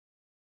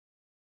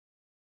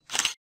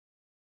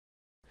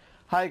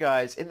Hi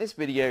guys, in this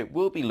video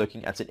we'll be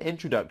looking at an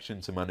introduction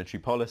to monetary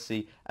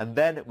policy and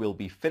then we'll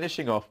be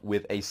finishing off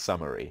with a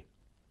summary.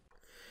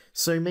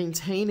 So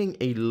maintaining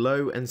a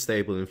low and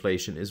stable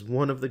inflation is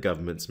one of the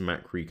government's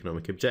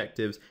macroeconomic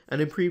objectives,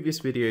 and in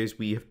previous videos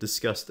we have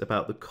discussed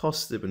about the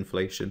costs of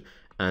inflation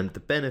and the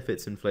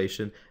benefits of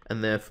inflation,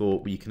 and therefore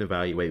we can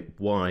evaluate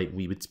why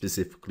we would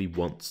specifically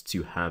want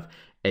to have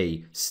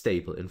a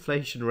stable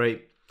inflation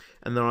rate.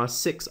 And there are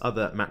 6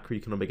 other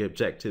macroeconomic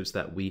objectives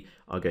that we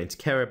are going to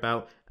care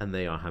about, and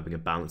they are having a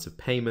balance of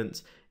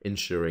payments,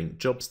 ensuring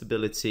job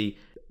stability,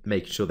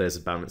 making sure there's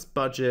a balanced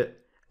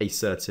budget, a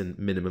certain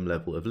minimum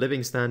level of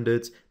living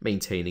standards,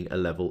 maintaining a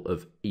level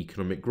of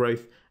economic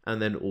growth,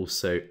 and then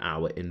also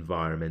our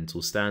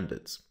environmental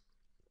standards.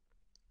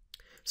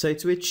 So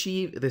to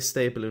achieve this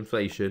stable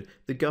inflation,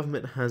 the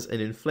government has an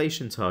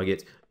inflation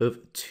target of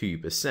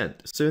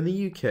 2%. So in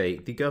the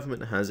UK, the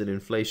government has an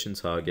inflation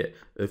target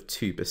of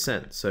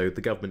 2%. So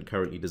the government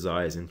currently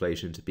desires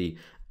inflation to be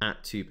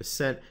at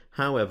 2%.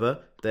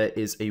 However, there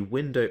is a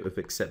window of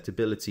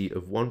acceptability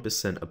of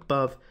 1%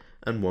 above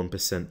and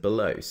 1%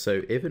 below.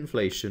 So if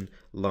inflation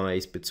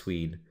lies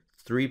between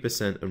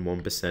 3% and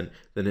 1%,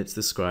 then it's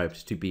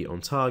described to be on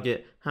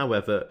target.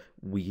 However,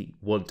 we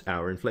want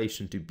our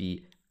inflation to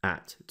be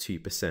at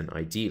 2%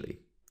 ideally.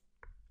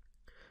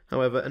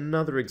 However,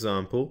 another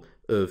example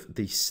of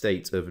the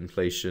state of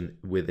inflation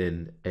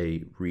within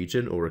a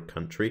region or a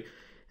country,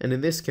 and in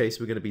this case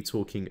we're going to be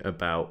talking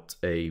about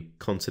a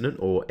continent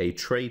or a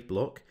trade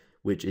bloc,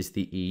 which is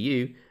the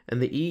EU,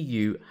 and the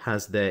EU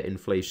has their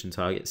inflation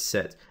target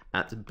set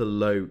at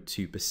below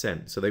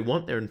 2%. So they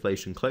want their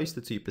inflation close to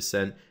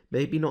 2%,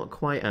 maybe not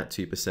quite at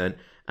 2%,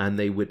 and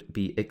they would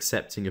be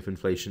accepting of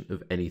inflation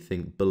of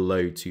anything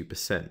below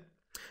 2%.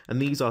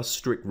 And these are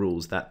strict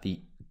rules that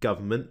the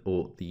government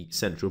or the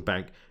central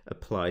bank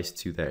applies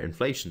to their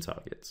inflation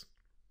targets.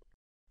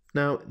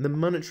 Now, the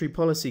Monetary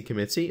Policy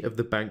Committee of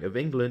the Bank of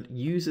England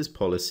uses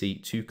policy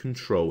to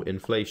control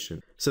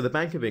inflation. So the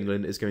Bank of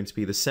England is going to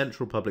be the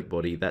central public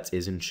body that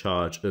is in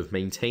charge of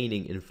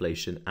maintaining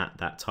inflation at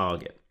that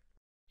target.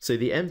 So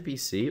the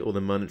MPC, or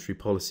the Monetary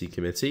Policy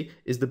Committee,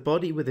 is the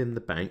body within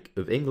the Bank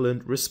of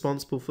England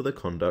responsible for the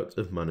conduct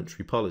of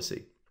monetary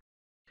policy.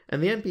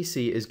 And the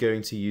MPC is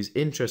going to use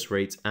interest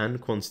rates and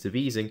quantitative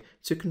easing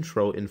to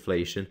control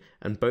inflation,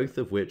 and both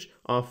of which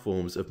are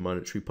forms of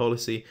monetary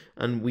policy.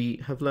 And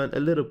we have learned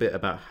a little bit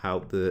about how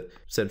the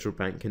central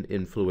bank can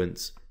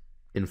influence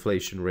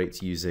inflation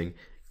rates using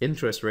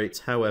interest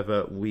rates.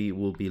 However, we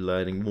will be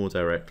learning more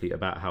directly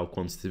about how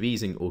quantitative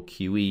easing, or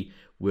QE,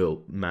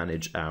 will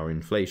manage our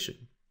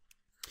inflation.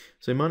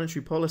 So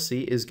monetary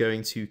policy is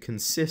going to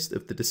consist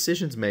of the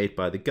decisions made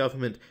by the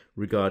government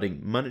regarding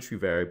monetary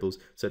variables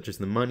such as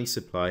the money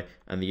supply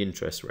and the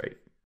interest rate.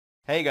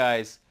 Hey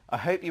guys, I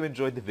hope you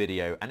enjoyed the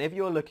video, and if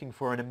you're looking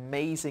for an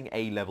amazing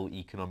A-level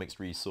economics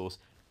resource,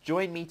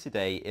 join me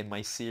today in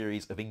my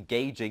series of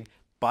engaging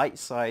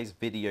bite-sized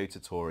video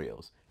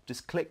tutorials.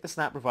 Just click the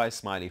SnapRevise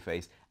smiley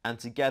face and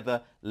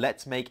together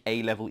let's make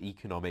A-level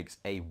economics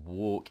a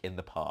walk in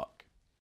the park.